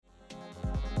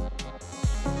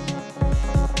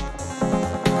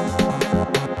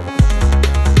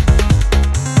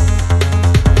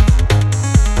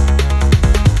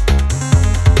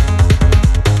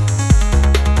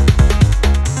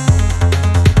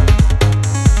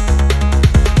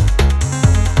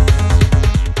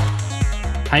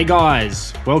Hey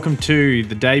guys, welcome to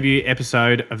the debut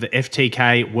episode of the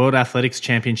FTK World Athletics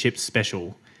Championships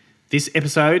Special. This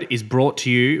episode is brought to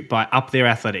you by Up There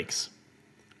Athletics.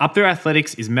 Up There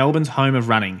Athletics is Melbourne's home of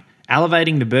running,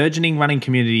 elevating the burgeoning running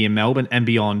community in Melbourne and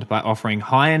beyond by offering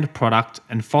high-end product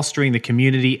and fostering the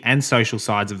community and social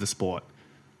sides of the sport.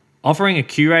 Offering a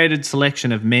curated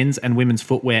selection of men's and women's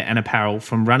footwear and apparel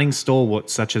from running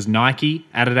stalwarts such as Nike,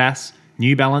 Adidas,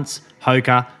 New Balance,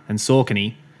 Hoka and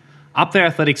Saucony, Up There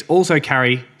Athletics also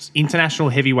carry international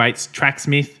heavyweights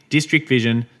Tracksmith, District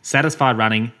Vision, Satisfied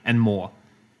Running and more.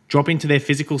 Drop into their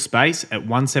physical space at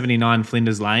 179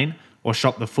 Flinders Lane or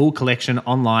shop the full collection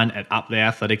online at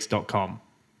upthereathletics.com.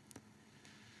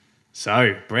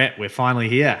 So, Brett, we're finally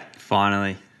here.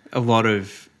 Finally. A lot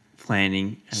of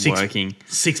planning and working.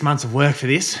 6 months of work for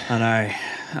this. I know.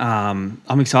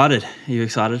 I'm excited. Are you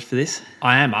excited for this?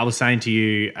 I am. I was saying to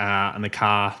you in the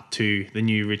car to the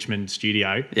new Richmond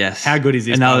studio. Yes. How good is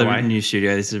this, Another by the way? new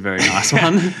studio. This is a very nice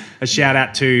one. A shout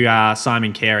out to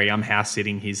Simon Carey. I'm house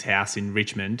sitting his house in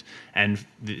Richmond and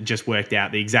just worked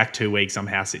out the exact 2 weeks I'm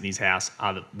house sitting his house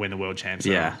are when the world champs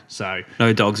are on. So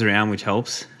no dogs around, which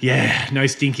helps. Yeah, no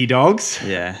stinky dogs.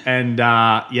 Yeah. And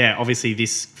obviously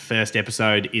this first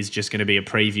episode is just going to be a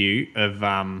preview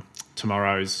of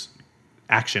tomorrow's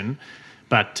action.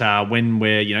 But when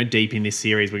we're deep in this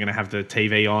series, we're going to have the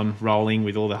TV on rolling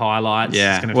with all the highlights.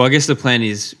 Yeah. Well, I guess the plan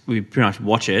is we pretty much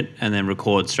watch it and then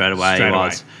record straight away.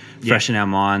 Fresh in our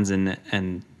minds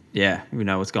and yeah, we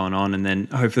know what's going on. And then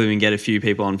hopefully we can get a few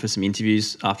people on for some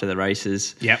interviews after the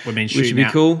races. Yep, we've been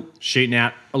shooting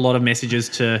out a lot of messages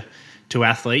to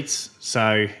athletes.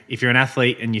 So if you're an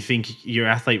athlete and you think you're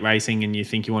athlete racing and you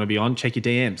think you want to be on, check your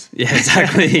DMs. Yeah,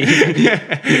 exactly.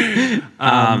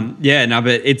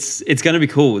 But it's going to be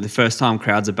cool. The first time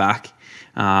crowds are back.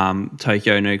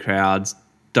 Tokyo, no crowds.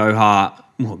 Doha,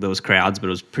 well, there was crowds, but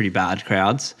it was pretty bad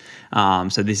crowds.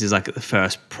 So this is like the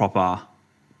first proper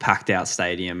packed out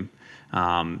stadium.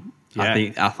 I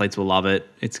think athletes will love it.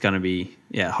 It's going to be,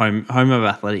 home of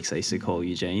athletics, they used to call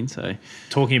Eugene. So,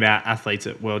 talking about athletes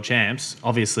at World Champs,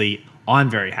 obviously I'm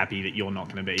very happy that you're not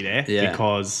going to be there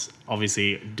because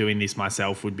obviously doing this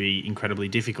myself would be incredibly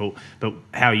difficult. But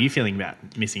how are you feeling about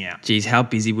missing out? Geez, how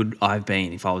busy would I have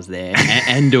been if I was there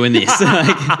and doing this?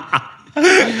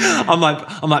 I'm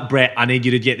like, Brett, I need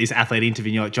you to get this athlete interview.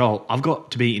 And you're like, Joel, I've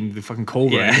got to be in the fucking call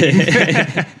room.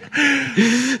 Yeah.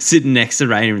 Sitting next to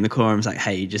Rainer in the car, I was like,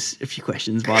 hey, just a few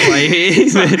questions, by the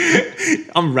way.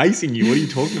 I'm racing you. What are you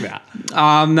talking about?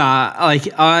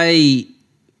 I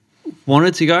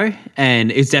wanted to go,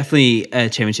 and it's definitely a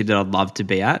championship that I'd love to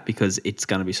be at because it's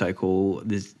going to be so cool.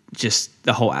 There's just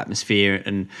the whole atmosphere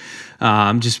and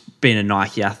just being a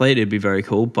Nike athlete, it'd be very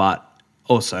cool. But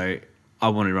also, I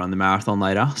want to run the marathon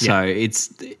later. So it's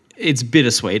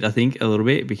bittersweet, I think, a little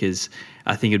bit because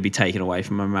I think it'd be taken away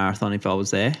from a marathon if I was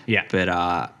there. Yeah.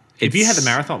 But if you had the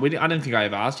marathon, I don't think I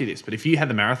ever asked you this, but if you had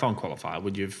the marathon qualifier,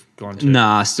 would you have gone to?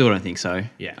 Nah, I still don't think so.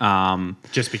 Yeah.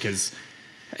 Just because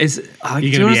it's you're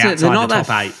going to be outside the top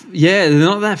 8. Yeah, they're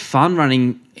not that fun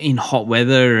running in hot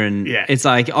weather, and it's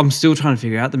like I'm still trying to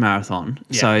figure out the marathon.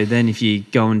 Yeah. So then if you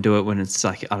go and do it when it's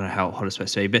like, I don't know how hot it's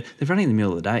supposed to be, but they're running in the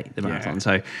middle of the day, the marathon.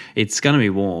 So it's going to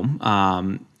be warm,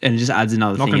 and it just adds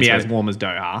another thing. Not going to be as warm as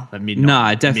Doha, the midnight. No,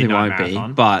 it definitely won't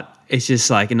marathon. Be, but it's just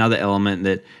like another element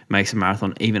that makes a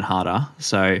marathon even harder.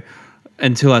 So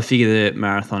until I figure the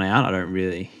marathon out, I don't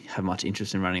really have much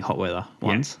interest in running hot weather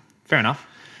ones. Fair enough.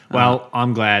 Well,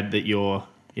 I'm glad that you're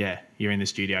in the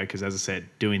studio because, as I said,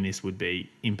 doing this would be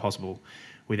impossible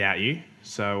without you.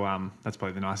 So that's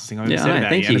probably the nicest thing I've ever said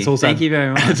about you. And it's also, thank you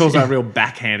very much. It's also a real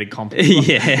backhanded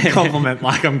compliment.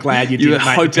 Like, I'm glad you didn't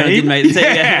make the team. I didn't make the team.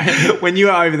 Yeah. When you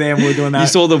were over there and we were doing that. You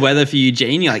saw the weather for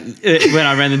Eugene. You're like, when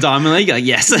I ran the Diamond League, you're like,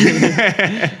 yes.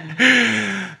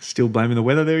 Still blaming the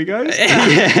weather. There he goes.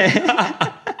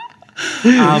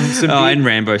 And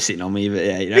Rambo sitting on me, but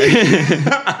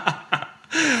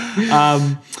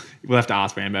we'll have to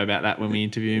ask Rambo about that when we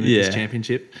interview him at this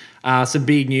championship. Some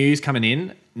big news coming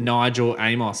in. Nigel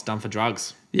Amos done for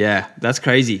drugs. Yeah, that's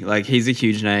crazy. Like, he's a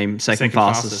huge name, second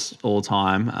fastest all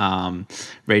time.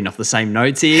 Reading off the same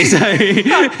notes here. So.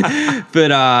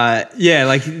 But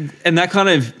and that kind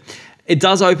of, it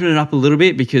does open it up a little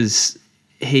bit because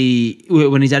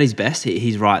when he's at his best,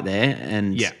 he's right there,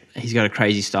 and he's got a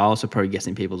crazy style, so probably gets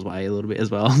in people's way a little bit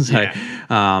as well. So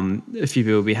a few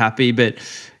people will be happy, but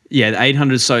the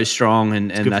 800 is so strong, and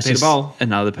that's just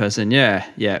another person.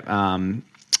 When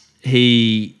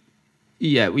he's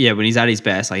at his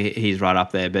best, like, he's right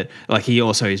up there, but like, he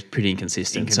also is pretty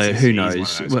inconsistent. So who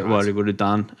knows what he would have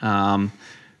done.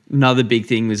 Another big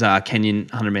thing was Kenyan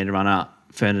 100-meter runner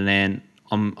Ferdinand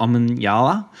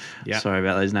Omanyala. Yeah. Sorry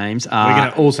about those names. We're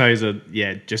gonna also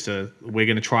we're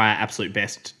gonna try our absolute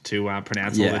best to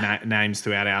pronounce all the names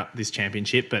throughout this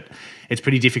championship, but it's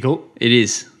pretty difficult. It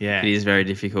is. Yeah. It is very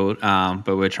difficult,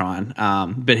 but we're trying.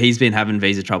 But he's been having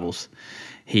visa troubles.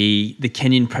 The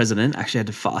Kenyan president actually had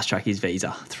to fast track his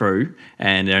visa through,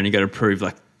 and it only got approved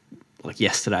like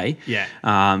yesterday.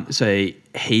 Yeah. So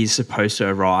he's supposed to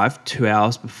arrive 2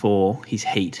 hours before his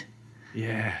heat.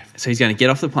 Yeah. So he's going to get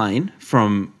off the plane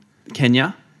from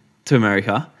Kenya to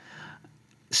America,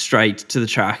 straight to the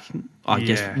track, I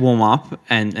guess, warm up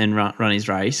and run his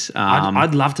race.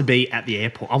 I'd love to be at the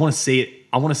airport. I want to see it.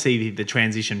 I want to see the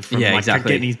transition from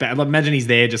getting his bag. Like, imagine he's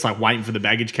there just like waiting for the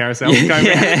baggage carousel to go round.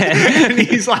 And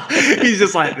he's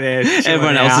just like there.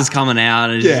 Everyone else is coming out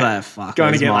and just like, fuck.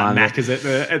 Going to get like Macca's at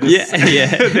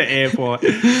the airport.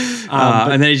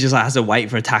 And then he just like has to wait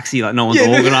for a taxi. Like no one's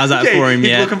organised that for him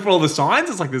yet. He's looking for all the signs.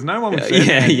 It's like there's no one.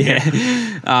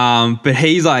 But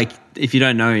he's like, if you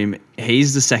don't know him,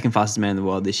 he's the second fastest man in the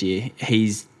world this year.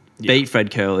 He's beat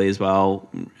Fred Curley as well.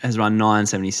 Has run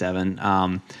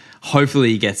 9:77. Hopefully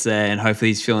he gets there and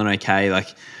hopefully he's feeling okay. Like,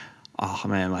 oh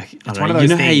man, like it's one of those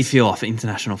things. How you feel off an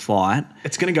international flight.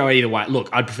 It's going to go either way. Look,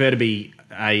 I'd prefer to be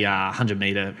a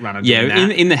 100-meter runner. Yeah,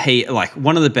 in the heat, like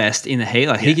one of the best in the heat.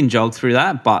 Like he can jog through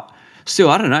that, but still,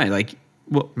 I don't know. Like,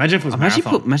 imagine if it was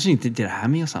marathon. Imagine he did a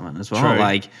hammy or something as well. True.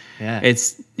 Like,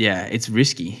 it's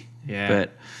risky. Yeah,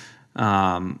 but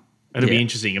it'll be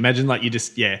interesting. Imagine like you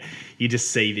just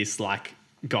see this like.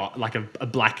 Got like a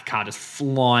black car just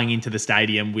flying into the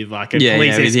stadium with like a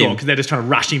police escort because they're just trying to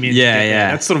rush him in.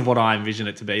 That's sort of what I envision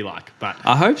it to be like. But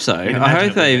I hope so. I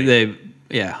hope they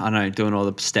I know, doing all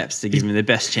the steps to give him the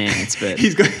best chance. But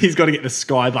he's got to get the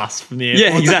sky bus from the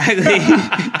airport. Yeah,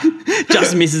 exactly.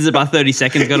 Just misses it by 30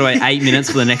 seconds. Got to wait 8 minutes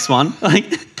for the next one. Like.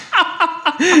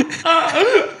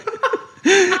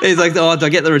 He's like, oh, do I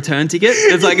get the return ticket?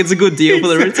 It's like, it's a good deal for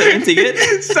the return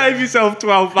ticket. Save yourself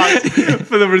 $12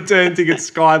 for the return ticket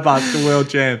sky bus to World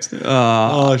Champs.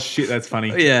 Oh shit, that's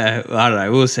funny. Yeah, I don't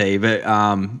know. We'll see. But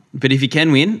if you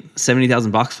can win,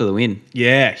 $70,000 for the win.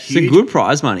 Yeah, huge. It's a good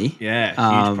prize money. Yeah,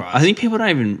 huge prize. I think people don't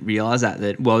even realise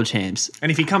that World Champs.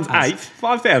 And if he comes eighth,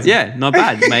 5,000. Yeah, not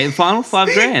bad, mate. The final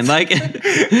 $5,000. Like,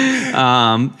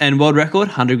 and world record,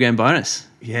 100 grand bonus.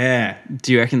 Yeah.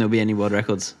 Do you reckon there'll be any world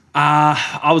records?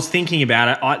 I was thinking about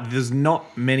it. There's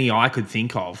not many I could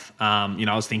think of.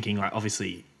 I was thinking like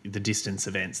obviously the distance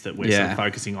events that we're sort of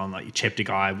focusing on, like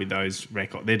Cheptegei with those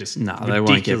records. They're just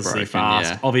ridiculously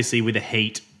fast. Yeah. Obviously with the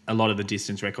heat, a lot of the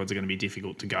distance records are going to be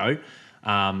difficult to go.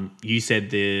 You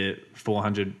said the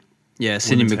 400. Yeah,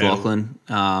 Sydney McLaughlin.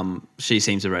 She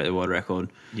seems to break the world record.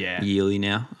 Yearly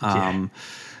now.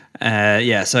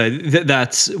 So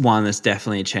that's one that's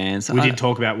definitely a chance. We did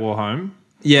talk about Warholm.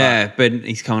 Yeah, but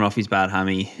he's coming off his bad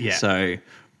hammy, so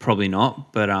probably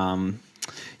not. But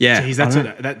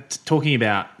Jeez, talking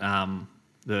about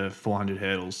the 400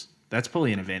 hurdles. That's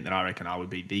probably an event that I reckon I would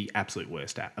be the absolute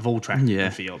worst at of all tracks in the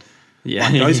field. Yeah,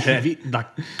 like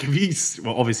those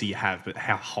well, obviously you have, but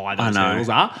how high those hurdles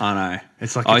are. I know.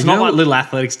 It's like it's not like little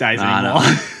athletics days anymore.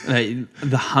 The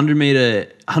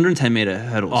 110 meter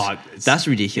hurdles. Oh, that's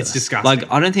ridiculous. It's disgusting.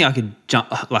 Like I don't think I could jump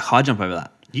high jump over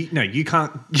that. You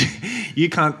can't. You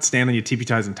can't stand on your tippy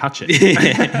toes and touch it.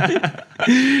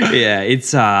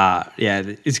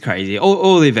 It's crazy.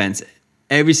 All the events,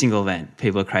 every single event,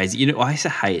 people are crazy. I used to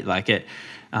hate like it.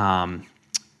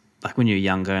 Like when you're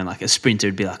younger and like a sprinter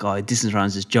would be like, oh, distance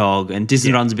runners just jog, and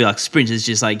distance runners would be like sprinters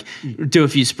just like do a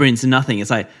few sprints and nothing. It's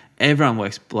like everyone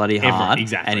works bloody hard,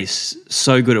 and is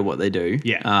so good at what they do.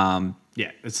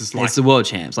 It's just like it's the world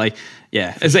champs. Like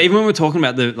it's like, even when we're talking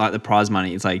about the prize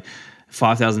money, it's like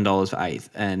 $5,000 for eighth,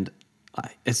 and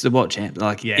like, it's the world champ.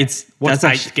 Like what's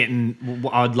eighth getting?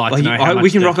 I'd like to know how much we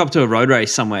can rock up to a road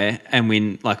race somewhere and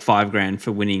win like $5,000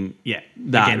 for winning.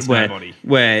 That against nobody.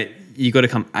 Where you got to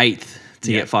come eighth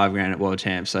to get $5,000 at world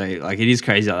champs. So like it is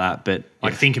crazy like that. But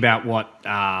like think about what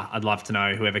I'd love to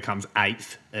know whoever comes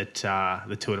eighth at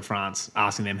the Tour de France,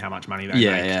 asking them how much money they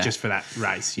make just for that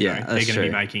race. You know, they're going to be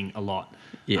making a lot.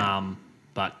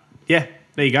 But there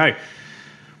you go.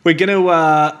 We're going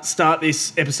to start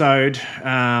this episode.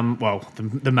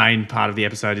 The main part of the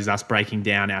episode is us breaking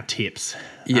down our tips.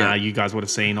 You guys would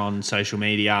have seen on social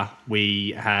media.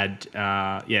 We had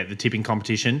the tipping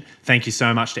competition. Thank you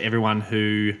so much to everyone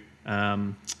who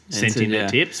sent in their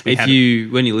tips. When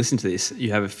you listen to this,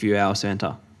 you have a few hours to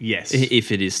enter. Yes.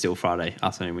 If it is still Friday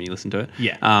afternoon when you listen to it.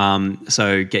 Yeah.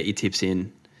 So get your tips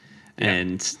in.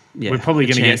 And we're probably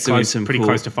going to get pretty cool,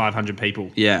 close to 500 people.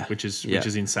 Yeah, which is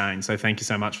insane. So thank you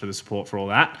so much for the support for all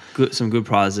that. Some good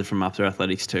prizes from Up There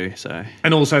Athletics too. So,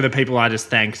 and also the people I just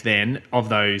thanked then of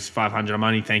those 500. I'm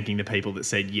only thanking the people that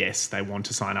said yes, they want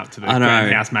to sign up to the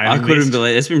Grand House mailing list. I couldn't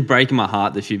believe it's been breaking my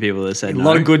heart. The few people that said a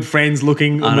lot of good friends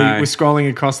looking. We're scrolling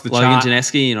across the chart. Logan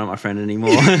Janeski, you're not my friend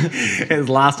anymore. It was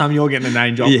the last time you're getting a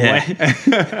name drop, boy.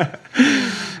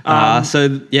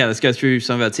 So let's go through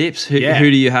some of our tips. Who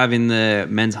do you have in the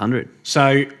men's 100?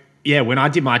 So when I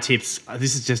did my tips,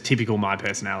 this is just typical my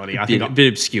personality. I think a bit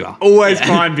obscure. Always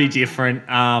try and be different.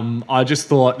 I just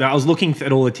thought that I was looking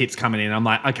at all the tips coming in. I'm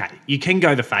like, okay, you can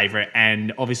go the favourite,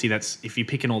 and obviously that's if you're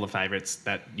picking all the favourites,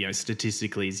 that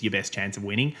statistically is your best chance of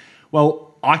winning.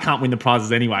 Well, I can't win the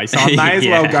prizes anyway, so I may as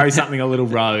well go something a little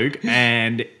rogue.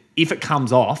 And if it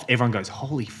comes off, everyone goes,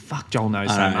 holy fuck, Joel knows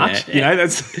so much. Yeah.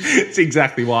 That's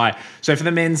exactly why. So for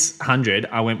the men's 100,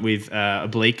 I went with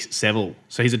Oblique Seville.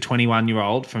 So he's a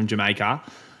 21-year-old from Jamaica.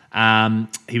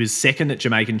 He was second at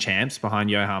Jamaican champs behind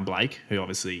Johan Blake, who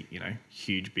obviously,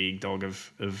 huge big dog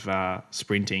of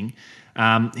sprinting.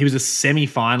 He was a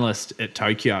semi-finalist at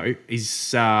Tokyo.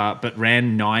 He's but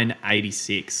ran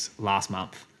 9:86 last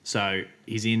month. So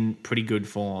he's in pretty good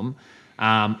form.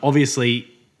 Obviously,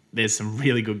 there's some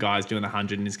really good guys doing the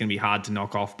 100 and it's going to be hard to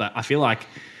knock off. But I feel like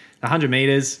the 100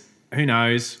 metres, who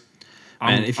knows?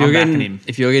 If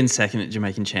you're getting second at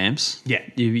Jamaican champs,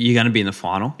 you're going to be in the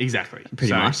final. Exactly.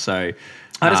 Pretty much. So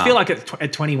I just feel like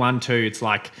at 21 too, it's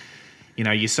like,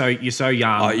 you're so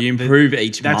young. Oh, you improve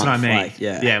each month. That's what I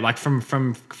mean. Like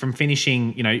from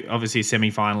finishing, obviously a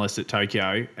semi-finalist at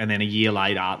Tokyo and then a year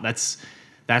later,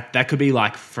 that could be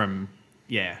like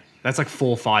that's like 4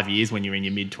 or 5 years when you're in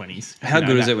your mid-20s. How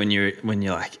good is it when you're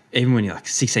like, even when you're like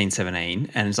 16,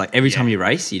 17, and it's like every time you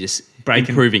race, you're just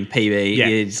improving PB. Yeah.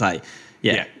 You're just like,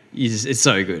 it's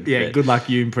so good. Yeah, good luck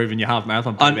you improving your half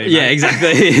marathon PB.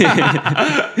 Exactly.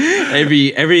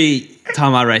 every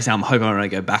time I race, I'm hoping I'm going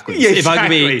to go backwards. Yeah, exactly.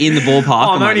 If I can be in the ballpark.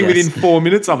 I'm only within 4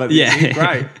 minutes of it. Yeah.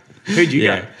 Great. Who'd you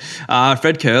go?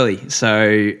 Fred Curley.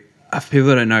 So for people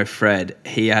that don't know Fred,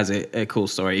 he has a cool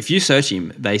story. If you search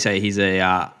him, they say he's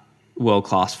a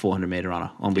world-class 400-meter runner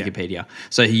on Wikipedia.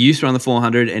 So he used to run the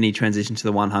 400 and he transitioned to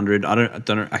the 100. I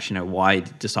don't actually know why he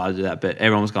decided to do that, but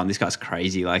everyone was going, this guy's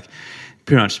crazy. Like,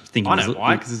 pretty much thinking... I know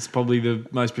why, because it's probably the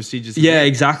most prestigious... Yeah,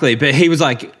 exactly. But he was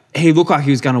like... He looked like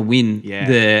he was going to win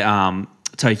the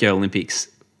Tokyo Olympics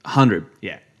 100.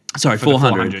 Yeah. Sorry,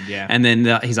 400. Yeah. And then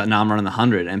he's like, I'm running the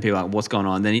 100. And people are like, what's going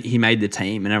on? Then he made the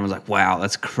team and everyone's like, wow,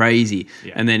 that's crazy.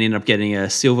 Yeah. And then ended up getting a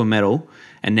silver medal.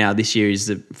 And now this year he's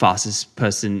the fastest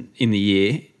person in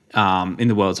the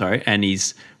world, and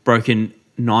he's broken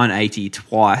 980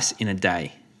 twice in a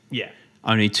day. Yeah.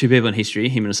 Only 2 people in history,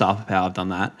 him and Asafa Power, have done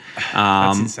that.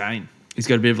 That's insane. He's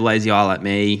got a bit of a lazy eye like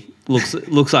me.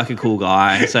 Looks like a cool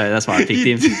guy, so that's why I picked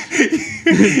him.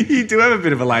 You do have a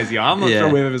bit of a lazy eye. I'm not sure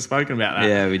we've ever spoken about that.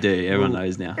 Yeah, we do. Everyone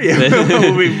knows now. Yeah,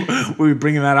 we'll be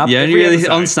bringing that up. Yeah, only really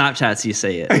on Snapchats you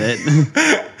see it.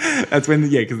 That's when,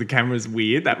 because the camera's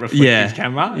weird, that reflective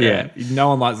camera. Yeah. No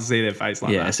one likes to see their face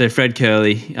like that. Yeah, so Fred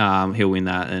Curley, he'll win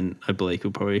that, and Oblique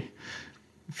will probably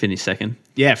finish second.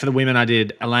 Yeah, for the women, I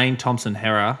did Elaine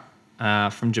Thompson-Herah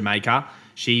from Jamaica.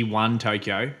 She won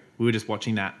Tokyo. We were just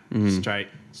watching that straight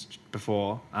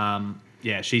before.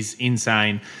 She's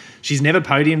insane. She's never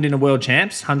podiumed in a World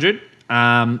Champs 100.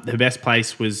 Her best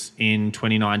place was in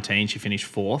 2019. She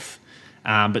finished 4th.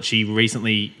 But she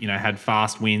recently, had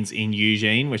fast wins in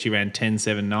Eugene, where she ran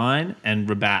 10.79, and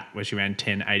Rabat, where she ran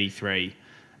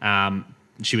 10.83.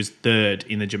 She was 3rd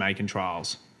in the Jamaican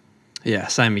trials. Yeah,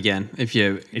 same again. If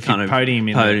you podium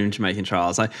in Jamaican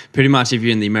trials, like pretty much if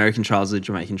you're in the American trials or the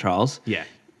Jamaican trials,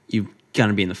 you're going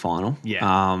to be in the final.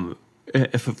 Yeah.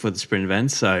 For the sprint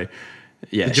events. So,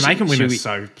 yeah, the Jamaican women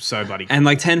are so bloody cool. And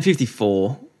like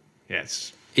 10.54,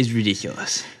 is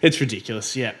ridiculous. It's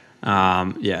ridiculous. Yeah. Do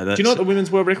you know what the women's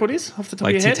world record is off the top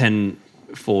of your head?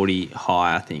 10.40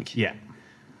 high, I think. Yeah.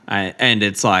 And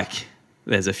it's like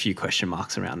there's a few question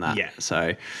marks around that. Yeah.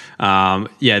 So,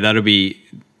 that'll be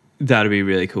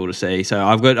really cool to see. So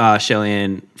I've got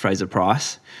Shelly-Ann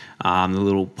Fraser-Price, the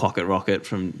little pocket rocket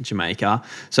from Jamaica.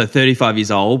 So 35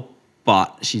 years old,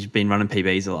 but she's been running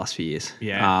PBs the last few years.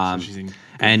 Yeah, so she's in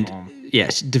good form.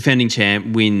 She's defending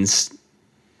champ, wins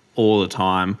all the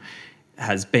time,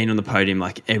 has been on the podium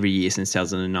like every year since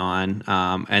 2009,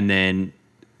 and then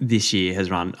this year has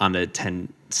run under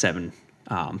 10.7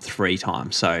 3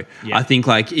 times. So I think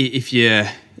like if you're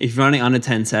running under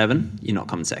 10.7, you're not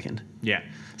coming second. Yeah.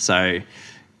 So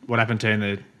what happened to her in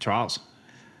the trials?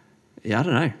 Yeah, I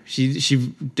don't know. She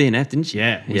DNF, didn't she?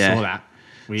 Yeah, we saw that.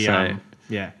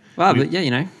 Wow, but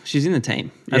yeah, she's in the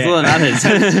team. That's Yeah. all that matters.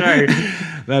 That's true.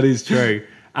 That is true.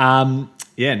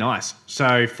 Yeah, nice.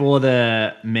 So for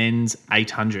the men's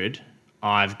 800,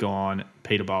 I've gone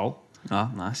Peter Bowl.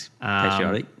 Oh, nice.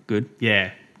 Patriotic. Good.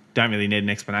 Yeah, don't really need an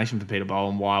explanation for Peter Bowl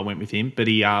and why I went with him. But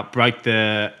he broke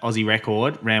the Aussie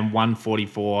record, ran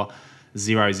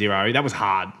 144.00. That was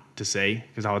hard to see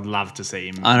because I would love to see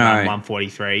him run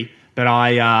 143. But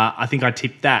I think I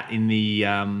tipped that in the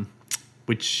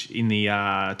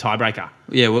tiebreaker.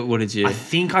 Yeah. What did you? I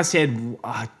think I said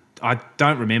I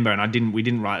don't remember, and we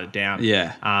didn't write it down.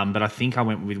 Yeah. But I think I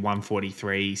went with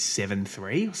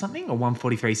 143.73 or something, or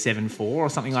 143.74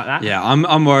 or something like that. Yeah,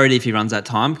 I'm worried if he runs that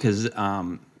time because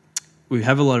we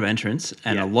have a lot of entrants,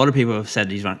 and a lot of people have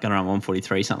said he's going to run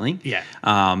 143 something. Yeah.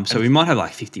 So we might have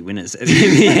like 50 winners in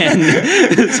the end.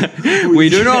 So we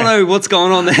do not know what's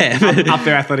going on there. Up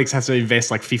There Athletics has to invest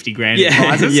like 50 grand in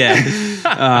prizes.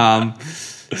 Yeah.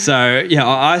 So yeah,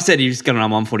 I said he's going to run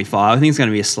 145. I think it's going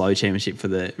to be a slow championship for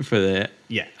the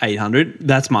 800.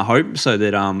 That's my hope, so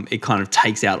that it kind of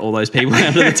takes out all those people out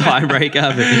of the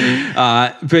tiebreaker.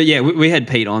 But yeah, we had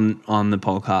Pete on the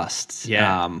podcast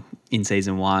in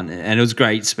season 1, and it was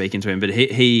great speaking to him. But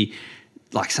he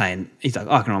like saying he's like,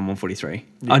 I can run 143.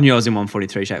 Yeah. I knew I was in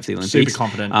 143 shape for the Olympics. Super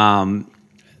confident.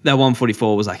 That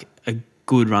 144 was like a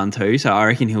good run too, so I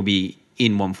reckon he'll be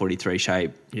in 143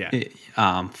 shape.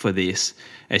 For this.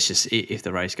 It's just if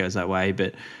the race goes that way.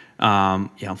 But,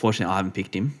 unfortunately, I haven't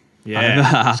picked him.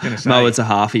 Yeah, I was going to say. Mo, it's a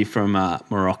halfie from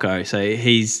Morocco. So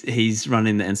he's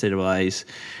running the NCAAs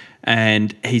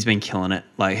and he's been killing it.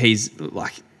 Like, he's,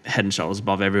 like, head and shoulders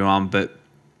above everyone. But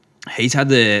he's had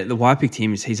the why I picked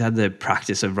him is he's had the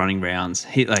practice of running rounds.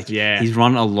 He's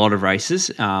run a lot of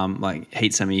races, like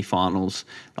heat semi-finals,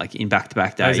 like in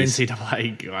back-to-back days. Those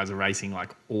NCAA guys are racing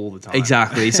like all the time.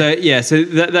 Exactly. So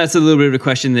that's a little bit of a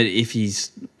question that if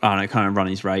he's kind of run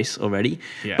his race already.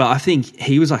 Yeah. But I think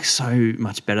he was like so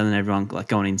much better than everyone like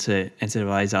going into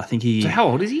NCAAs. I think he. So how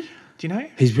old is he? Do you know?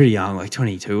 He's pretty young, like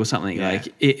 22 or something. Yeah.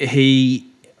 Like he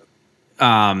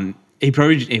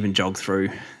probably didn't even jog through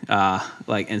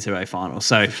like NCAA finals.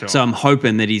 So I'm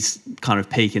hoping that he's kind of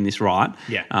peaking this right.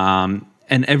 Yeah.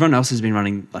 And everyone else has been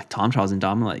running like time trials in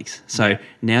Diamond Leagues. So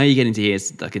now you get into here,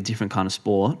 it's like a different kind of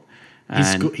sport.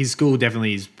 His school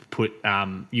definitely is put.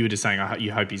 You were just saying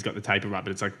you hope he's got the taper right,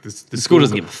 but it's like the school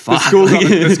doesn't give a fuck.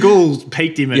 The school's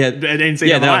peaked him at NCAA.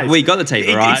 Yeah, we got the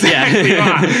taper right. Exactly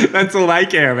right. That's all they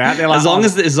care about. They're like, as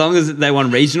long as they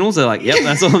won regionals, they're like, yep,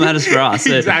 that's all that matters for us.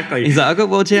 So exactly. He's like, I've got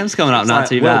world champs coming up. Not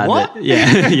too bad. What? But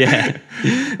yeah.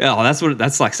 Oh,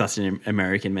 that's like such an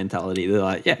American mentality. They're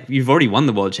like, yeah, you've already won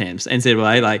the world champs.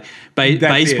 NCAA, like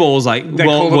baseball's like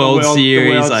world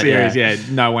series. The World like, Series. Yeah,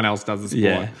 no one else does the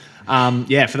sport.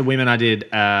 Yeah. For the women, I did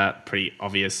pretty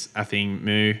obvious. I think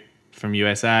Mu from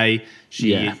USA.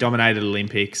 She dominated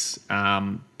Olympics.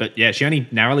 But yeah, she only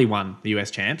narrowly won the US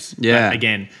champs. Yeah. But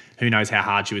again, who knows how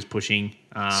hard she was pushing.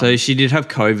 So she did have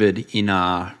COVID in,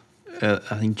 I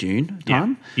think, June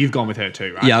time. Yeah. You've gone with her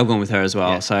too, right? Yeah, I've gone with her as well.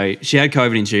 Yeah. So she had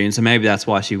COVID in June, so maybe that's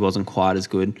why she wasn't quite as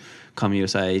good come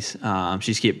USA's.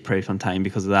 She skipped Prefontaine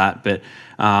because of that. But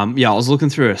I was looking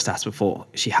through her stats before.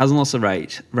 She hasn't lost a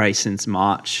race since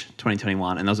March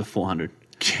 2021, and that was a 400.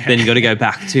 Yeah. Then you got to go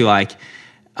back to like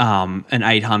an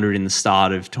 800 in the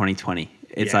start of 2020.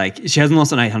 It's like she hasn't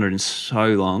lost an 800 in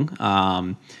so long.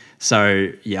 I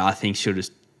think she'll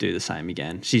just do the same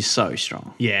again. She's so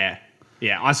strong. Yeah.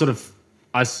 Yeah. As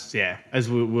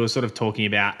we were sort of talking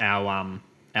about our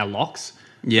locks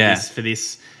for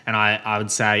this, and I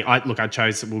would say, I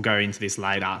chose, we'll go into this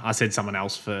later. I said someone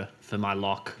else for my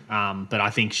lock, but I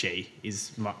think she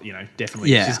is,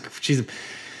 definitely, she's a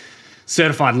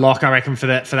certified lock, I reckon, for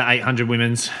the 800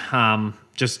 women's.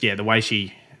 The way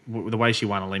she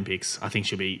won Olympics, I think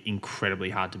she'll be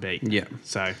incredibly hard to beat. Yeah.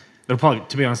 So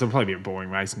to be honest, it'll probably be a boring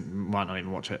race and might not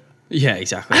even watch it. Yeah,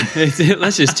 exactly.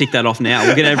 Let's just tick that off now.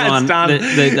 We'll get everyone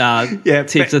that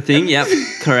tips a thing. Yep,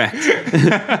 correct.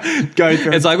 Go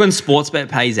through. It's like when Sportsbet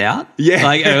pays out,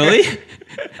 like early.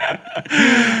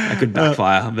 That could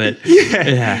backfire, but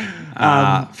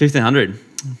 1,500.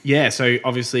 Yeah, so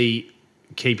obviously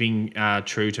keeping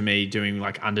true to me doing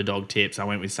like underdog tips, I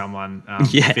went with someone for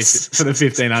the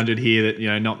 1,500 here that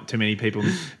not too many people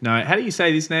know. How do you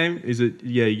say this name? Is it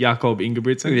Jakob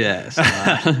Ingebrigtsen? Yes,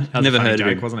 never heard of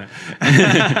him, wasn't it?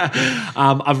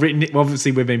 I've written.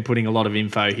 Obviously, we've been putting a lot of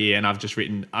info here, and I've just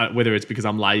written whether it's because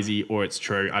I'm lazy or it's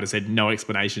true. I just said no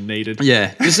explanation needed.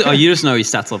 Yeah, you just know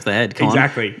his stats off the head. Come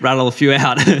exactly. On, rattle a few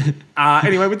out.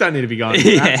 Anyway, we don't need to be going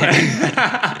into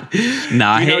that.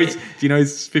 No, do you know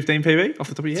his 15 PB off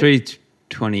the top of your head?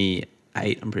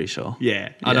 328, I'm pretty sure. Yeah,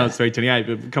 I know it's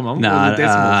 328, but come on. No,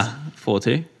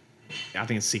 4.2. I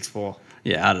think it's 6'4".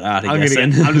 Yeah, I'd guess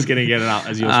then. I'm just going to get it up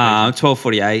as you're speaking.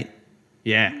 12:48.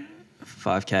 Yeah.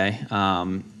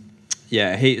 5K.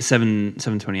 Yeah, he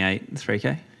 7:28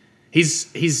 3K.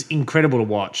 He's incredible to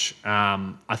watch.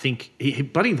 I think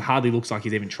but he hardly looks like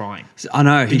he's even trying. I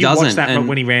know he Did you doesn't. watch that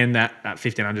when he ran that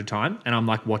 1500 time? And I'm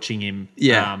like watching him.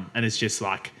 Yeah. And it's just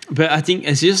like. But I think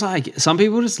it's just like some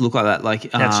people just look like that. Like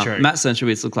That's true. Matt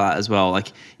Centrowitz look like that as well.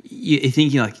 Like you're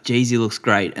thinking like, geez, he looks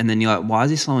great, and then you're like, why is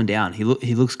he slowing down? He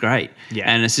looks great. Yeah.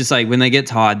 And it's just like when they get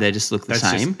tired, they just look the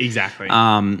same. Exactly.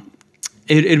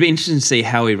 It'd be interesting to see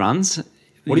how he runs.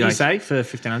 What did you say for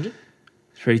 1500?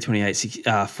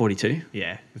 3:28 42.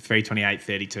 Yeah, 3:28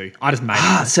 32. I just made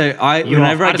it. So I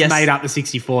just made up the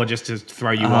 64 just to throw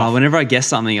you off. Whenever I guess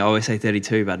something, I always say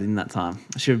 32, but I didn't that time.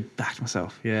 I should have backed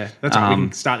myself. Yeah, that's right. We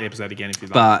can start the episode again if you'd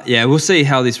like. But yeah, we'll see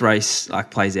how this race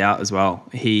plays out as well.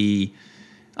 I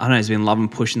don't know, he's been loving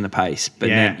pushing the pace, but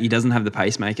then he doesn't have the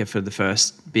pacemaker for the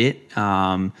first bit.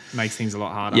 Makes things a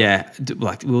lot harder. Yeah,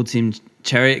 like will Tim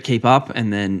Chariot keep up,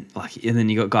 and then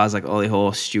you got guys like Ollie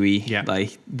Horse, Stewie. Yeah.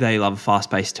 Like they love a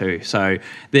fast pace too. So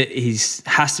he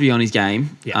has to be on his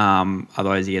game. Yeah.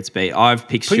 Otherwise he gets beat. I've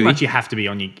picked Pretty Stewie. much you have to be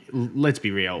on your. Let's be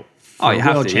real. You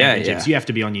have World to. Championships, Yeah. you have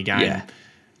to be on your game. Yeah.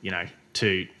 You know,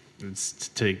 to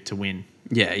win.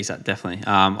 Yeah, exactly, definitely.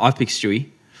 I've picked Stewie.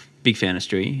 Big fan of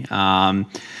Stewie.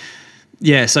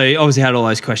 Yeah, so he obviously had all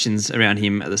those questions around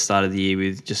him at the start of the year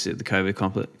with just the COVID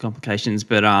complications,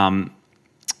 but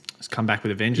He's come back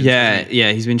with a vengeance.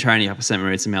 yeah, he's been training up at St.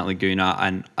 Moritz and Mount Laguna,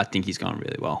 and I think he's gone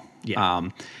really well. Yeah.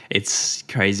 It's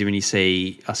crazy when you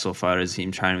see, I saw photos of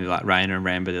him training with like Rainer and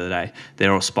Rambo the other day.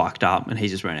 They're all spiked up, and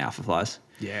he's just running alpha flies.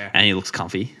 Yeah. And he looks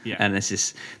comfy. Yeah. And it's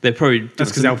just, they're probably...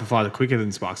 That's because alpha flies are quicker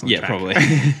than spikes on the track. Probably.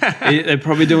 They're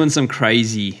probably doing some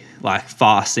crazy, like,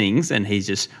 fast things, and he's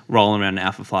just rolling around in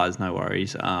alpha flies, no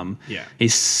worries.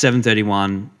 He's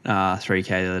 7:31 3K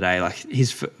the other day. Like,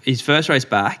 his first race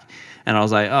back, and I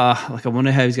was like, I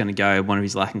wonder how he's going to go. One of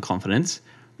his lacking confidence.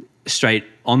 Straight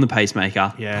on the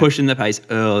pacemaker, pushing the pace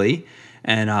early.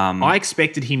 And I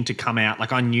expected him to come out.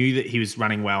 Like, I knew that he was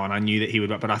running well, and I knew that he would,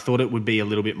 but I thought it would be a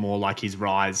little bit more like his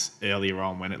rise earlier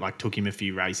on when it like took him a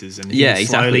few races and he would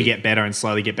slowly get better and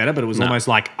slowly get better. But it was almost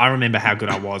like I remember how good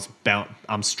I was.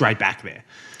 I'm straight back there,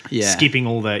 skipping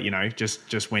all the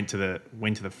just went to the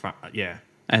front,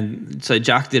 And so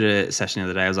Jack did a session the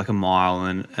other day. It was like a mile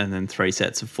and then 3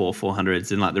 sets of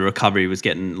 400s, and like the recovery was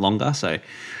getting longer. So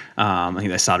I think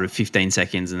they started with 15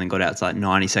 seconds and then got out to like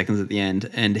 90 seconds at the end.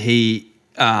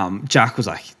 And Jack was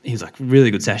like,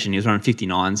 really good session. He was running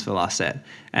 59s for the last set,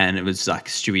 and it was like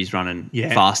Stewie's running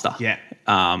faster. Yeah.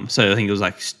 So I think it was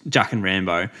like Jack and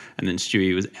Rambo, and then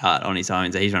Stewie was out on his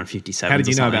own. So he's running 57. How did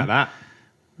you know about that?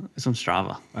 It's on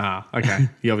Strava. Ah, okay.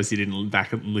 You obviously didn't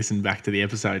listen back to the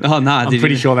episode. Oh, no. I'm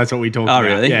pretty sure that's what we talked about. Oh,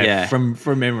 really? Yeah. From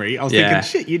memory. I was thinking,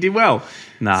 shit, you did well.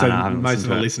 No, so I haven't most of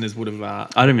the listened to it. listeners would have... I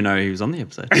don't even know he was on the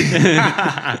episode.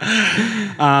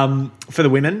 For the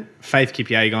women, Faith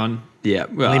Kipyegon. Yeah,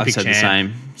 well, Olympic I've said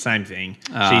champ, the same. Same thing.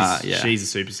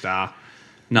 She's a superstar.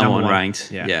 Number one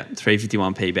ranked. Yeah.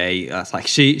 351 PB. That's like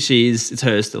it's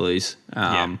hers to lose.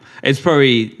 It's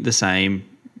probably the same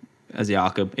as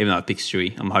Jakob, even though I picked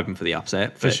Stewie. I'm hoping for the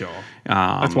upset. For sure.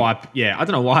 That's why, I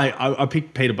don't know why I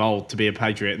picked Peter Bowl to be a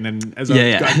Patriot. And then as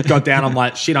I got down, I'm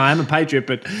like, shit, I am a Patriot,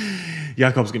 but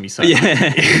Jakob's going to be so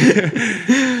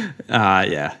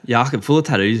Jakob, full of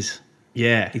tattoos.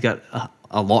 Yeah. He got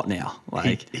a lot now.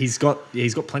 Like he's got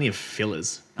plenty of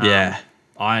fillers. I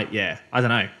don't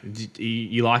know.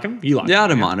 You like him? You like him? Yeah, I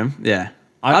don't mind him. Yeah.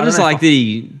 I just like that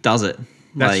he does it.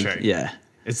 That's true. Yeah.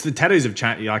 It's the tattoos have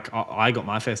changed. Like I got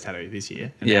my first tattoo this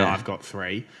year, and now I've got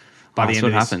 3. That's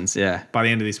what happens. Yeah. By the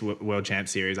end of this World Champ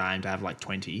Series, I aim to have like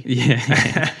 20.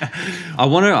 Yeah. I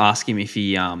want to ask him if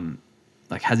he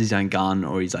has his own gun,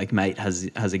 or his like mate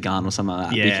has a gun or something like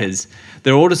that. Yeah. Because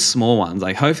they're all just small ones.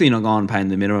 Like hopefully you're not going and paying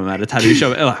the minimum at a tattoo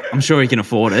shop. Like, I'm sure he can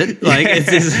afford it. Like it's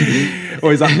just,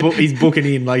 or he's like he's booking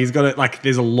in. Like he's got it. Like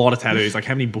there's a lot of tattoos. Like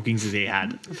how many bookings has he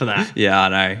had for that? Yeah, I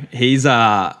know. He's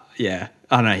I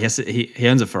don't know. He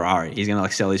owns a Ferrari. He's gonna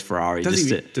like sell his Ferrari. Does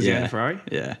he own a Ferrari?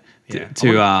 Yeah. Yeah.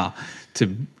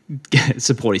 To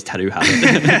support his tattoo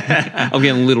habit. I'm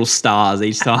getting little stars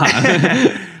each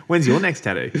time. When's your next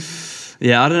tattoo?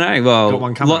 Yeah, I don't know. Well, Got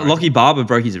one coming, Lockie Barber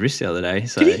broke his wrist the other day.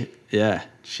 So Did he? yeah.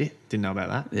 Shit, didn't know about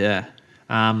that. Yeah.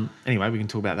 Anyway, we can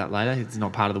talk about that later. It's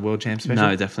not part of the World Champ special.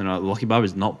 No, definitely not. Lockie Barber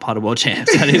is not part of World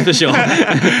Champs. That is for sure.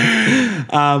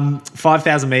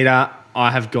 5,000 meter. I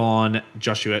have gone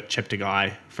Joshua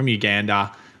Cheptegei from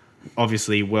Uganda,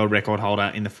 obviously world record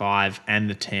holder in the 5 and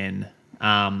the 10.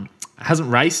 Hasn't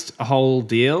raced a whole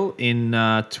deal in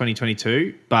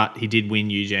 2022, but he did win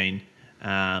Eugene.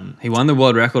 He won the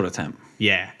world record attempt.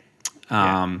 Yeah.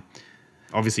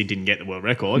 Obviously didn't get the world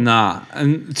record. Nah.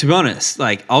 And to be honest,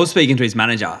 like I was speaking to his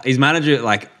manager. His manager,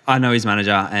 like I know his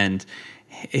manager, and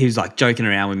he was like joking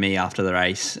around with me after the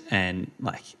race and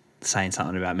like saying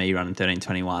something about me running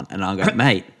 13:21. And I'll go,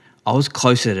 mate, I was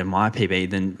closer to my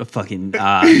PB than fucking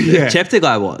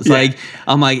Cheptegei was. Yeah. Like,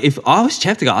 I'm like, if I was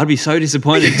Cheptegei, I'd be so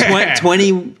disappointed.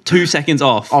 22 seconds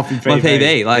off your my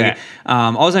PB. Like, I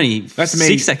was only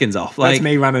 6 seconds off. Like, that's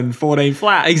me running 14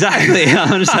 flat. Exactly.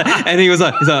 I'm just like, and he's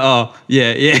like, oh,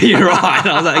 yeah, you're right. And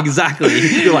I was like, exactly.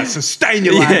 You're like, sustain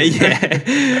your lane.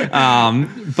 Yeah.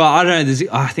 But I don't know.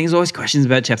 I think there's always questions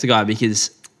about Cheptegei because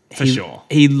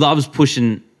he loves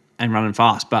pushing and running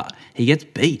fast, but he gets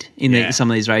beat in some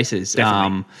of these races.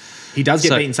 He does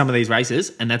get beat in some of these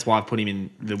races, and that's why I've put him in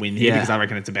the win here because I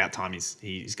reckon it's about time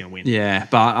he's going to win. Yeah,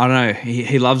 but I don't know.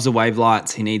 He loves the wave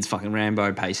lights. He needs fucking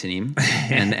Rambo pacing him,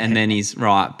 and then he's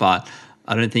right. But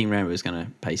I don't think Rambo's going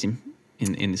to pace him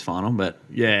in this final. But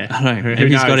yeah, I don't know.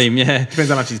 Maybe he's got him. Yeah, depends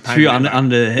how much he's paying.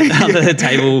 Under the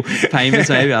table payments,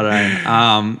 maybe. I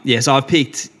don't know. So I've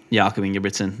picked Jakob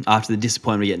Ingebrigtsen after the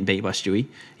disappointment of getting beat by Stewie.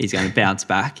 He's going to bounce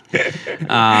back.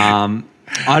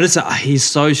 He's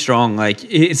so strong. Like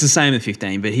it's the same at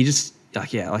 15, but he just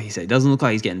like you said, doesn't look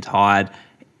like he's getting tired.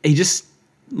 He just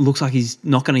looks like he's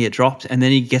not going to get dropped, and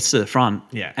then he gets to the front,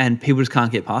 and people just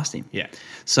can't get past him. Yeah.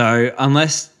 So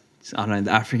unless I don't know,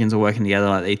 the Africans are working together,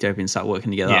 like the Ethiopians start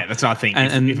working together. Yeah, that's what I think.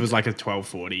 And if it was like a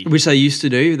 12:40, which they used to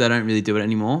do, they don't really do it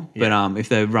anymore. Yeah. But if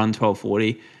they run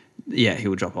 12:40. Yeah, he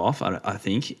will drop off, I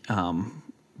think. But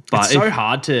it's so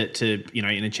hard to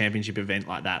in a championship event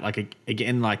like that. Like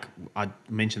again, like I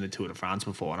mentioned the Tour de France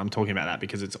before, and I'm talking about that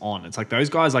because it's on. It's like those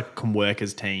guys like can work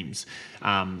as teams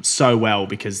so well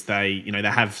because they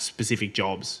have specific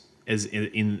jobs as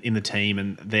in the team,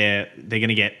 and they're going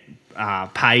to get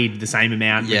paid the same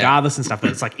amount regardless and stuff.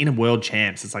 But it's like in a world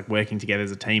champs, it's like working together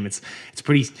as a team. It's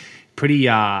pretty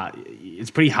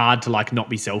hard to like not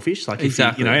be selfish. Like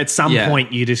exactly. At some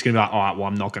point you're just gonna be like, all right, well,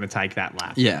 I'm not gonna take that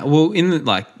lap. Yeah. Well, in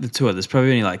the tour, there's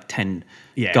probably only like 10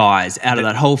 guys out of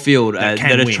that whole field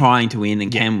that are trying to win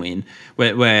and can win.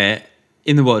 Where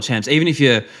in the world champs, even if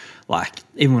you're like,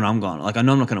 even when I'm gone, like I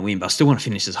know I'm not going to win, but I still want to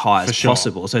finish as high as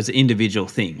possible. So it's an individual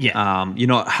thing. Yeah. You're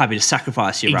not happy to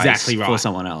sacrifice your race for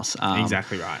someone else.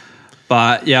 Exactly right.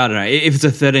 But yeah, I don't know. If it's a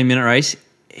 13-minute race,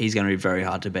 he's going to be very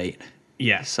hard to beat.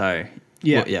 Yeah. So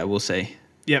we'll see.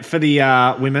 Yeah, for the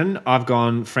women, I've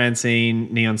gone Francine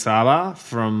Niyonsaba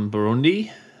from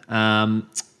Burundi.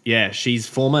 She's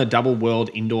former double world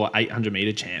indoor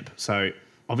 800-meter champ. So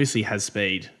obviously has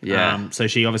speed. Yeah. So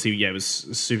she obviously was a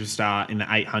superstar in the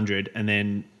 800 and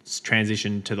then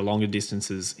transitioned to the longer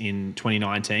distances in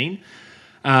 2019.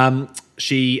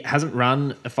 She hasn't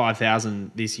run a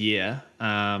 5,000 this year,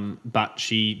 but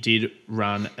she did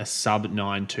run a sub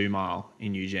 9 2-mile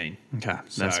in Eugene. Okay,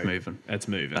 so that's moving. That's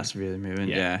moving. That's really moving.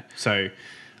 Yeah. So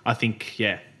I think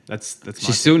that's.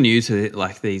 She's still new to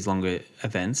like these longer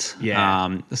events.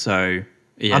 Yeah.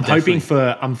 I'm hoping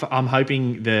I'm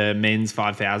hoping the men's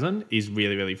 5,000 is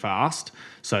really, really fast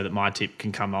so that my tip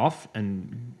can come off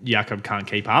and Jakob can't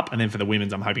keep up. And then for the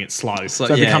women's, I'm hoping it's slow. So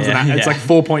it becomes it's like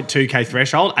 4.2K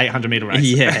threshold, 800-meter race.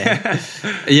 Yeah.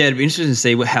 It'd be interesting to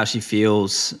see how she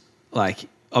feels. Like,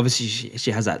 obviously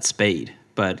she has that speed,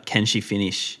 but can she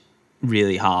finish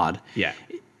really hard? Yeah.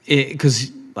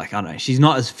 Because, like, I don't know, she's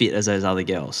not as fit as those other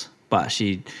girls, but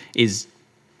she is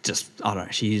just, I don't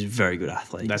know, she's a very good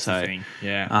athlete. That's the thing,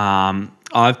 yeah.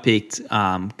 I've picked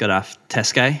Gadaf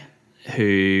Teske,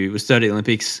 who was third at the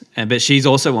Olympics, but she's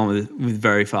also one with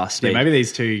very fast speed. Yeah, maybe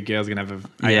these two girls are going to have a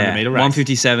 800-meter race.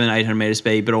 157, 800-meter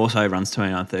speed, but also runs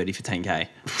 29:30 for 10K.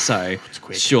 So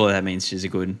sure, that means she's a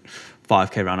good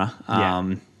 5K runner.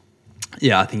 I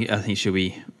think she'll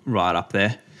be right up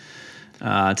there.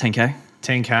 10K?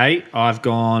 10K, I've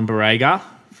gone Barega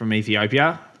from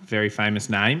Ethiopia, very famous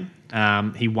name.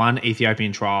 He won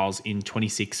Ethiopian trials in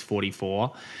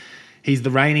 26:44. He's the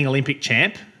reigning Olympic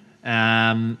champ.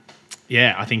 I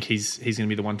think he's going to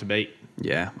be the one to beat.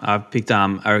 Yeah, I've picked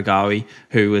Aragawi,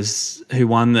 who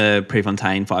won the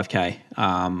Prefontaine 5K.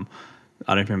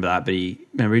 I don't remember that, but he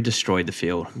destroyed the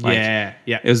field. Like,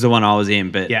 it was the one I was in,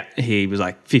 but he was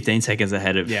like 15 seconds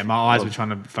ahead of. Yeah, my eyes were trying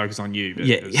to focus on you. But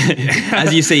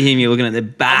as you see him, you're looking at the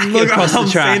back across the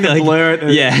track. I'm seeing the blur at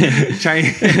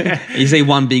the you see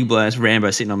one big blur, it's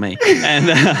Rambo sitting on me, and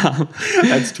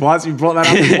that's twice you brought that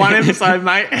up in one episode,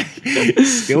 mate.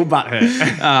 Still butthurt.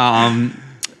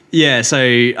 So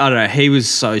I don't know. He was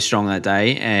so strong that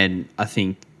day, and I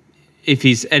think if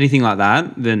he's anything like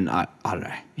that, then I don't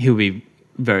know. He'll be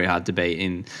very hard to beat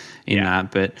in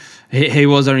that. But he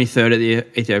was only third at the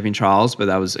Ethiopian trials, but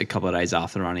that was a couple of days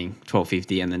after running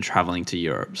 1250 and then traveling to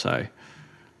Europe. So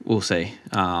we'll see.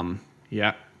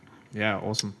 Yeah,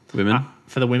 awesome. Women?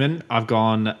 For the women, I've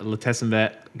gone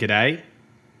Letesenvet G'day.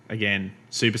 Again,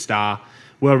 superstar,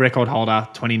 world record holder,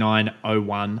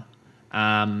 29:01.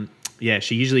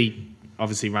 She usually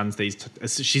obviously runs these.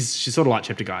 She's sort of like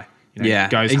Cheptegei.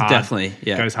 Goes hard. Definitely.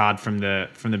 Yeah, goes hard from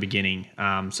the beginning.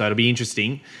 So it'll be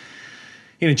interesting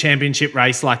in a championship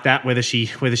race like that whether she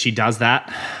does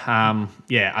that.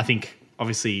 I think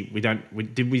obviously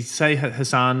did we say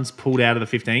Hassan's pulled out of the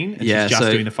 15 and she's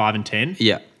just doing the 5 and 10?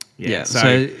 Yeah.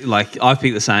 So like I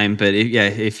picked the same, but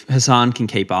if Hassan can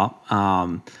keep up,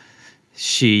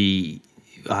 she,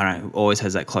 I don't know, always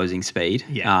has that closing speed.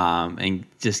 And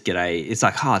just it's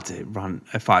like hard to run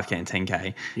a 5K and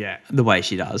 10K. The way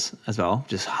she does as well,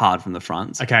 just hard from the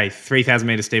front. Okay, 3,000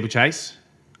 meter steeplechase.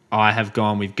 I have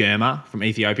gone with Germa from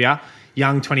Ethiopia,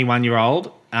 young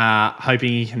 21-year-old, hoping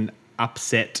he can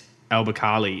upset Al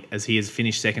Bakali as he has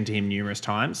finished second to him numerous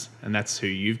times, and that's who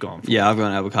you've gone for. Yeah, I've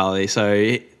gone Al Bakali.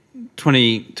 So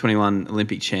 2021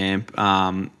 Olympic champ.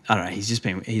 I don't know. He's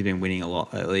been winning a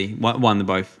lot lately. Won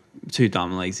both 2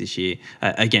 Diamond Leagues this year.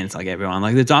 Again, it's like everyone.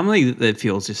 Like the Diamond League, the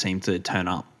fields just seem to turn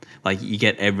up. Like you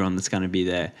get everyone that's going to be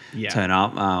there turn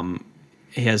up.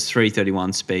 He has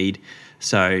 3:31 speed.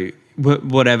 So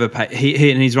whatever pace,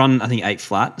 he's run I think 8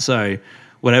 flat. So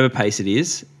whatever pace it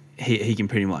is, he can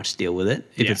pretty much deal with it.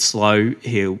 If it's slow,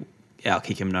 he'll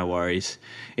outkick him, no worries.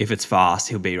 If it's fast,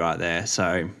 he'll be right there.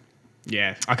 So.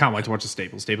 Yeah, I can't wait to watch the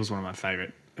Steeples. Steeples is one of my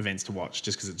favourite events to watch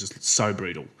just because it's just so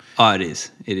brutal. Oh, it is.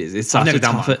 It's such a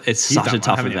tough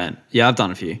event. Yeah, I've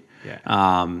done a few.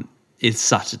 Yeah. It's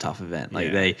such a tough event.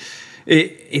 Like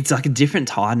it's like a different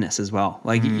tiredness as well.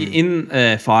 Like in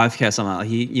 5K or something,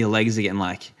 like your legs are getting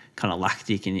like kind of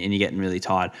lactic and you're getting really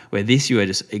tired. Where this, you are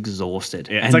just exhausted.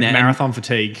 Yeah, it's marathon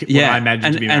fatigue. I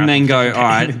imagine to be marathon and then go, fatigue. all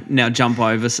right, now jump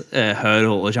over a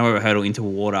hurdle into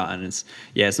water, and it's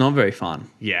not very fun.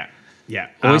 Yeah.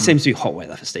 Always seems to be hot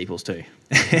weather for steeples too.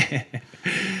 For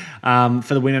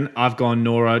the women, I've gone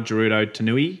Nora Gerudo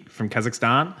Tanui from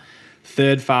Kazakhstan,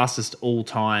 third fastest all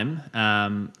time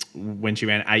when she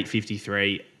ran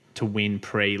 8:53 to win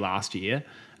Pre last year,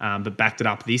 but backed it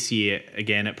up this year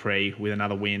again at Pre with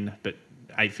another win, but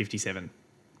 8:57.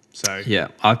 So yeah,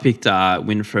 I picked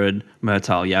Winfred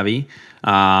Murtal Yavi,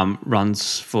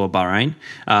 runs for Bahrain,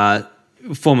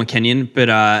 former Kenyan, but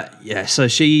so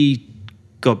she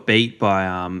got beat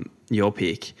by your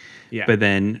pick, but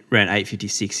then ran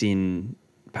 8:56 in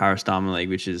Paris Diamond League,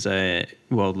 which is a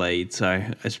world lead. So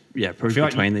it's proof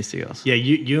between these two girls. Yeah,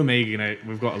 you and me,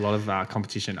 we've got a lot of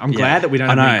competition. I'm glad that we don't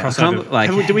have any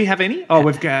crossover. Do we have any? Oh,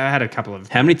 we've had a couple of.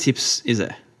 How many tips is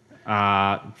it?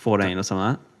 14 or something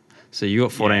like that. So you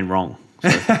got 14 wrong. So.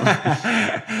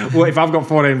 Well, if I've got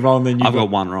 14 wrong, then I've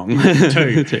got 1 wrong.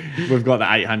 two. We've got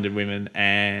the 800 women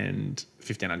and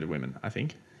 1,500 women, I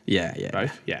think. Yeah.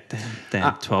 Both? Yeah.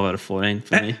 Damn, 12 out of 14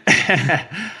 for me.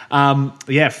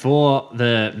 For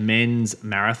the men's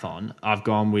marathon, I've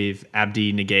gone with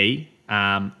Abdi Nagy.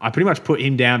 I pretty much put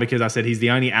him down because I said he's the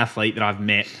only athlete that I've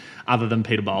met other than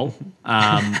Peter Bowl.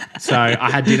 So I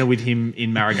had dinner with him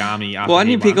in Maragami. Why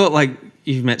didn't you pick up, like,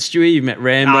 you've met Stewie, you've met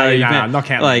Rambo. I'm not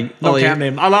counting them. Not counting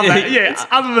them. I love that. Yeah,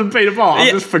 other than Peter Bowl.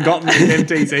 I've just forgotten the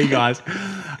MTC guys.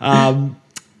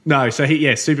 No, so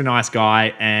super nice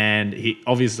guy, and he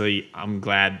obviously I'm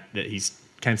glad that he's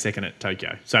came second at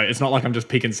Tokyo. So it's not like I'm just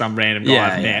picking some random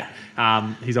guy I've met.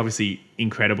 He's obviously an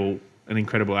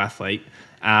incredible athlete.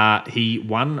 He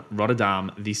won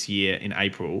Rotterdam this year in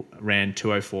April, ran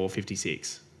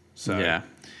 2:04.56. So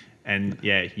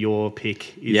your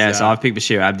pick is so I've picked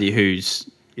Bashir Abdi, who's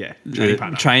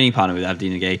training partner with Abdi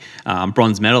Nagy,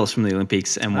 bronze medalist from the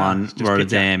Olympics and won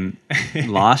Rotterdam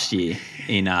last year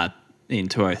in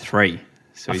 2:03.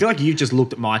 So I feel like you've just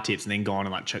looked at my tips and then gone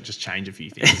and just change a few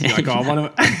things. You're like, I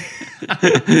want to.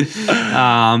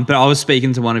 But I was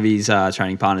speaking to one of his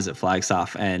training partners at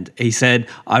Flagstaff, and he said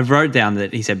I wrote down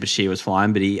that he said Bashir was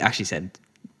flying, but he actually said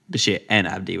Bashir and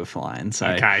Abdi were flying. So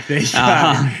okay, there you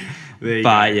go. There you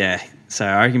go. So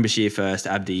I reckon Bashir first,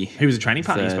 Abdi. Who was a training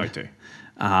partner you spoke to?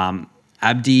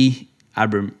 Abdi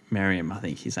Abramariam, I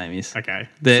think his name is. Okay.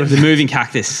 The moving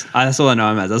cactus. That's all I know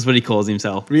him as. That's what he calls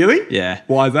himself. Really? Yeah.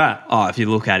 Why is that? Oh, if you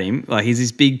look at him, like he's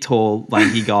this big, tall,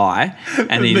 lanky guy,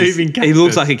 and he cactus.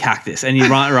 looks like a cactus, and he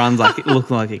runs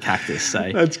looking like a cactus.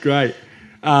 So that's great.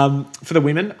 For the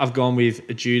women, I've gone with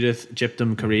Judith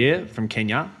Jeptum Korea from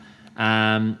Kenya.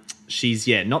 She's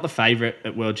not the favourite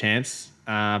at World Champs,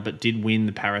 but did win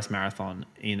the Paris Marathon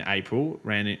in April,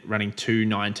 running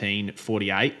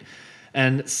 2:19.48.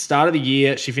 And start of the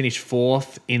year, she finished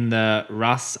fourth in the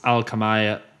Ras Al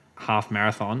Khaimah half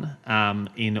marathon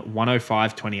in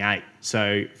 105.28.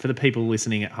 So for the people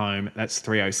listening at home, that's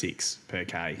 306 per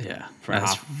K. Yeah, for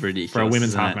that's ridiculous. For a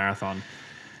women's half marathon.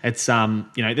 It's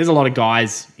there's a lot of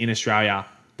guys in Australia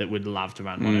that would love to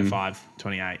run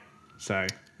 105.28. So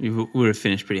you would have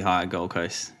finished pretty high at Gold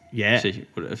Coast. Yeah. She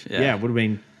would have. Yeah, it would have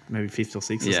been maybe fifth or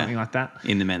sixth or something like that.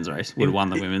 In the men's race. Would have won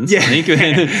the women's, Yeah. I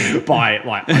think. By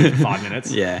like over 5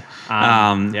 minutes. Yeah.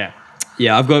 Yeah.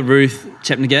 Yeah, I've got Ruth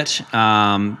Chepngetich,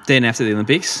 DNF'd at the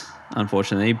Olympics,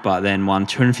 unfortunately, but then won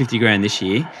 250 grand this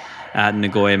year at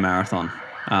Nagoya Marathon.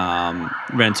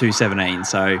 Ran 2:17.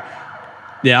 So,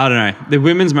 yeah, I don't know. The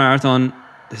women's marathon,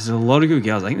 there's a lot of good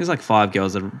girls. I think there's like 5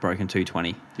 girls that have broken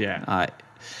 220. Yeah.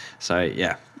 So,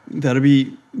 yeah, that'll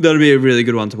be a really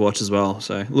good one to watch as well.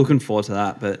 So, looking forward to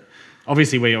that. But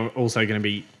obviously, we are also going to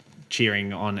be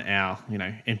cheering on our,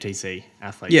 MTC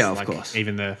athletes. Yeah, of course.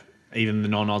 Even the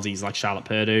non-Aussies like Charlotte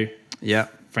Purdue. Yeah.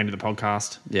 Friend of the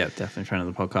podcast. Yeah, definitely friend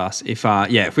of the podcast. If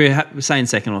we're saying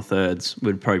second or thirds,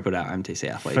 we'd probably put our MTC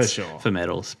athletes for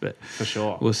medals. But for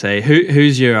sure, we'll see.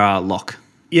 Who's your lock?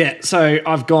 Yeah, so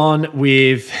I've gone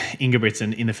with Inga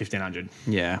Britson in the 1500.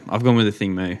 Yeah, I've gone with the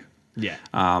Thing Moo. Yeah,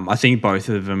 I think both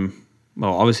of them.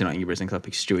 Well, obviously not Inga Britson because I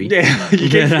picked Stewie. Yeah, you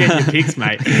keep getting your picks,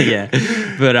 mate. Yeah,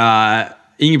 but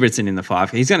Inga Britson in the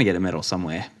 5. He's going to get a medal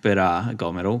somewhere, but a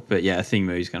gold medal. But yeah, Thing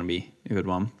Moo's going to be a good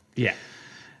one. Yeah.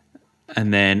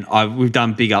 And then we've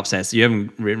done big upsets. You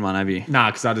haven't written one, have you?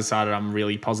 Nah, because I decided I'm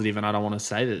really positive and I don't want to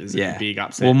say that there's a big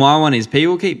upset. Well, my one is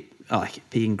people keep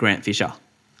picking Grant Fisher.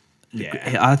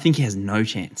 Yeah. I think he has no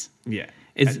chance. Yeah.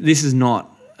 This is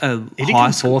not a he did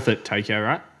come fourth at Tokyo,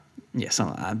 right? Yeah,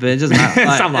 something like that. But it doesn't matter.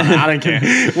 Something like that. I don't care.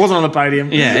 It wasn't on the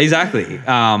podium. Yeah, exactly.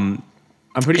 I'm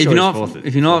pretty sure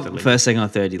if you're not first, second, or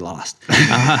third, you're last.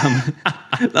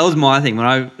 That was my thing when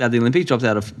I at the Olympics dropped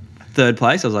out of third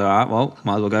place. I was like, all right, well,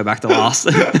 might as well go back to last.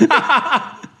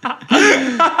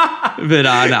 But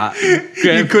nah.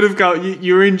 You could have gone.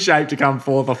 You were in shape to come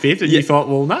fourth or fifth, and you thought,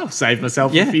 well, no, save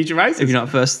myself for future races. If you're not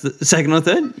first, second, or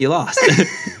third, you're last.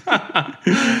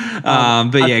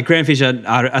 But yeah, Grant Fisher,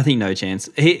 I think no chance.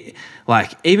 He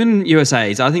even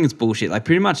USA's. I think it's bullshit. Like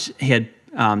pretty much, he had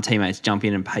teammates jump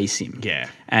in and pace him. Yeah,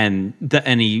 and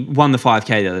he won the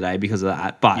 5K the other day because of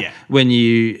that. But when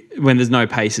there's no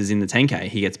paces in the 10K,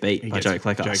 he gets beat by Joe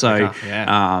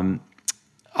Klecker.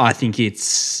 I think he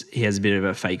has a bit of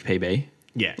a fake PB.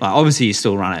 Yeah, obviously you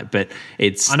still run it, but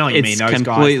I know what you mean. Those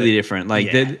completely different.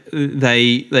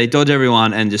 They dodge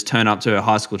everyone and just turn up to a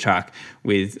high school track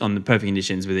on the perfect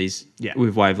conditions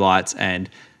with wave lights and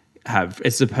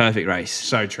it's the perfect race.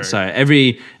 So true. So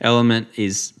every element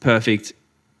is perfect.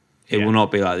 It will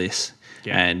not be like this,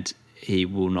 and he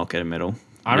will not get a medal.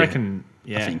 I reckon.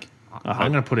 Yeah, I think.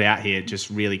 I'm going to put it out here just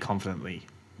really confidently.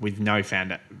 With no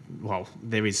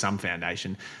there is some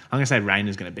foundation. I'm going to say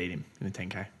Rayner's going to beat him in the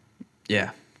 10K. Yeah.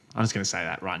 I'm just going to say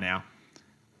that right now.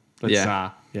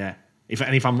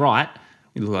 If I'm right...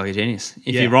 You look like a genius.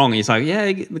 If you're wrong, it's like,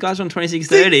 the guy's on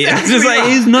 26:30. It's just like,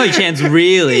 there's no chance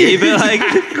really. But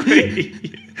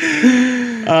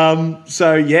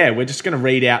so, we're just going to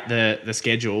read out the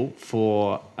schedule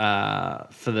for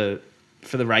the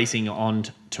racing on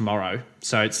tomorrow.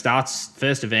 So it starts,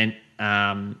 first event...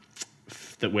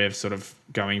 that we're sort of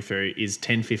going through is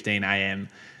 10:15 a.m.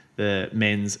 the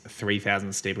men's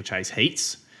 3,000 steeplechase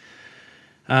heats.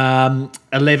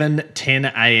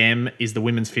 11:10 a.m. is the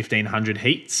women's 1,500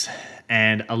 heats,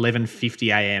 and 11:50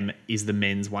 a.m. is the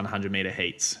men's 100 meter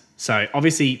heats. So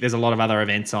obviously there's a lot of other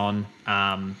events on.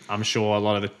 I'm sure a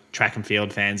lot of the track and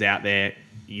field fans out there,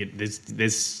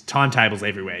 there's timetables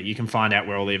everywhere. You can find out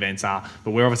where all the events are,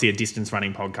 but we're obviously a distance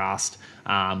running podcast.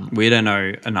 We don't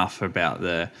know enough about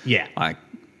the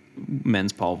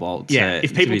men's pole vault.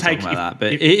 If people take about that,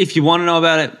 but if you want to know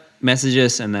about it, message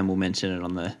us and then we'll mention it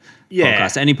on the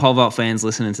podcast. Any pole vault fans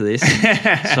listening to this,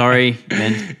 sorry,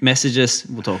 message us.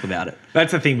 We'll talk about it.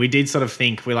 That's the thing. We did sort of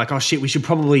think we're like, oh shit, we should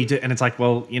probably do, and it's like,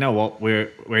 well, you know what?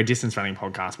 We're a distance running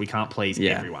podcast. We can't please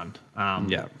everyone.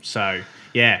 So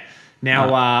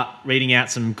Now, reading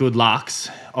out some good lucks.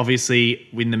 Obviously,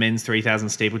 win the men's 3,000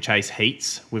 steeplechase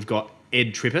heats. We've got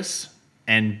Ed Trippus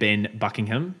and Ben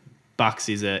Buckingham. Bucks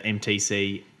is a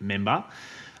MTC member.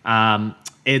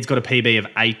 Ed's got a PB of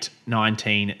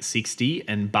 8:19.60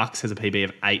 and Bucks has a PB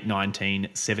of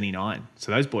 8:19.79.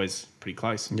 So those boys pretty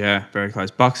close. Yeah, very close.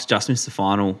 Bucks just missed the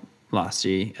final last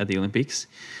year at the Olympics.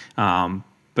 But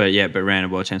ran a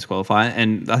World Champs qualifier.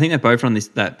 And I think they're both on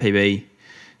that PB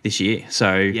this year.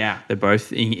 So they're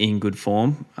both in good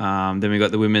form. Then we've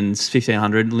got the women's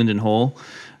 1,500, Lyndon Hall,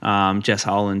 Jess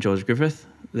Hull and George Griffith.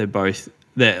 They're both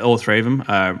all three of them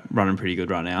are running pretty good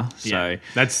right now. So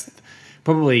that's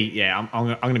probably I'm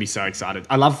going to be so excited.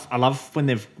 I love when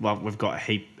we've got a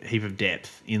heap of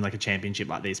depth in like a championship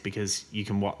like this, because you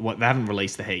can what they haven't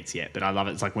released the heats yet, but I love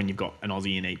it. It's like when you've got an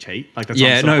Aussie in each heat. Like that's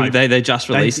they just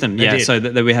released them. They so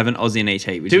that we have an Aussie in each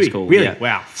heat, which is cool. Really? Yeah.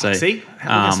 Wow. So see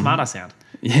how smart I sound.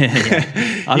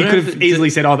 Yeah. You could have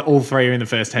easily said, all three are in the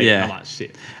first heat. Yeah. I'm like,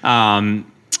 shit. So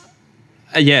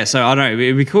I don't know.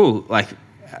 It'd be cool. Like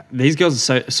these girls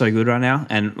are so good right now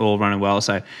and all running well.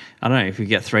 So I don't know, if we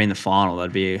get 3 in the final,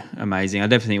 that'd be amazing. I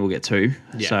definitely think we'll get 2.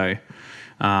 Yeah. So,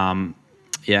 and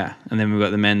then we've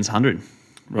got the men's 100,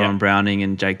 Ron Browning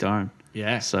and Jake Doran.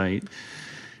 Yeah. So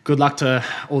good luck to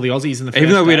all the Aussies in the first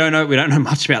even though day. we don't know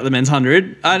much about the men's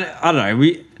 100. I don't know.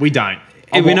 We don't.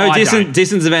 We know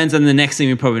distance events, and the next thing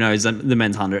we probably know is the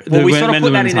men's 100. Well, we sort of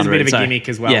put that in as a bit of a gimmick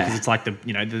as well, because it's like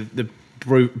the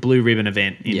blue ribbon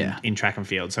event in track and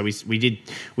field. So we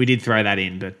did throw that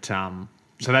in, but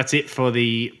so that's it for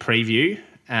the preview.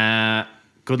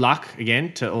 Good luck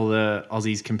again to all the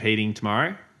Aussies competing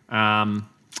tomorrow.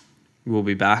 We'll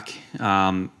be back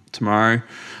tomorrow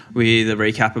with a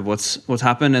recap of what's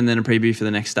happened, and then a preview for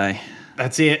the next day.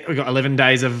 That's it. We've got 11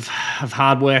 days of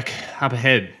hard work up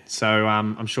ahead. So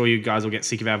I'm sure you guys will get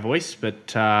sick of our voice, but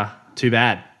too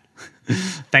bad.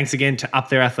 Thanks again to Up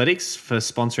There Athletics for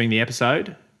sponsoring the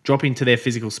episode. Drop into their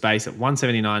physical space at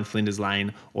 179 Flinders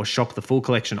Lane or shop the full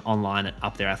collection online at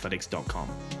upthereathletics.com.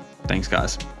 Thanks,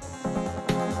 guys.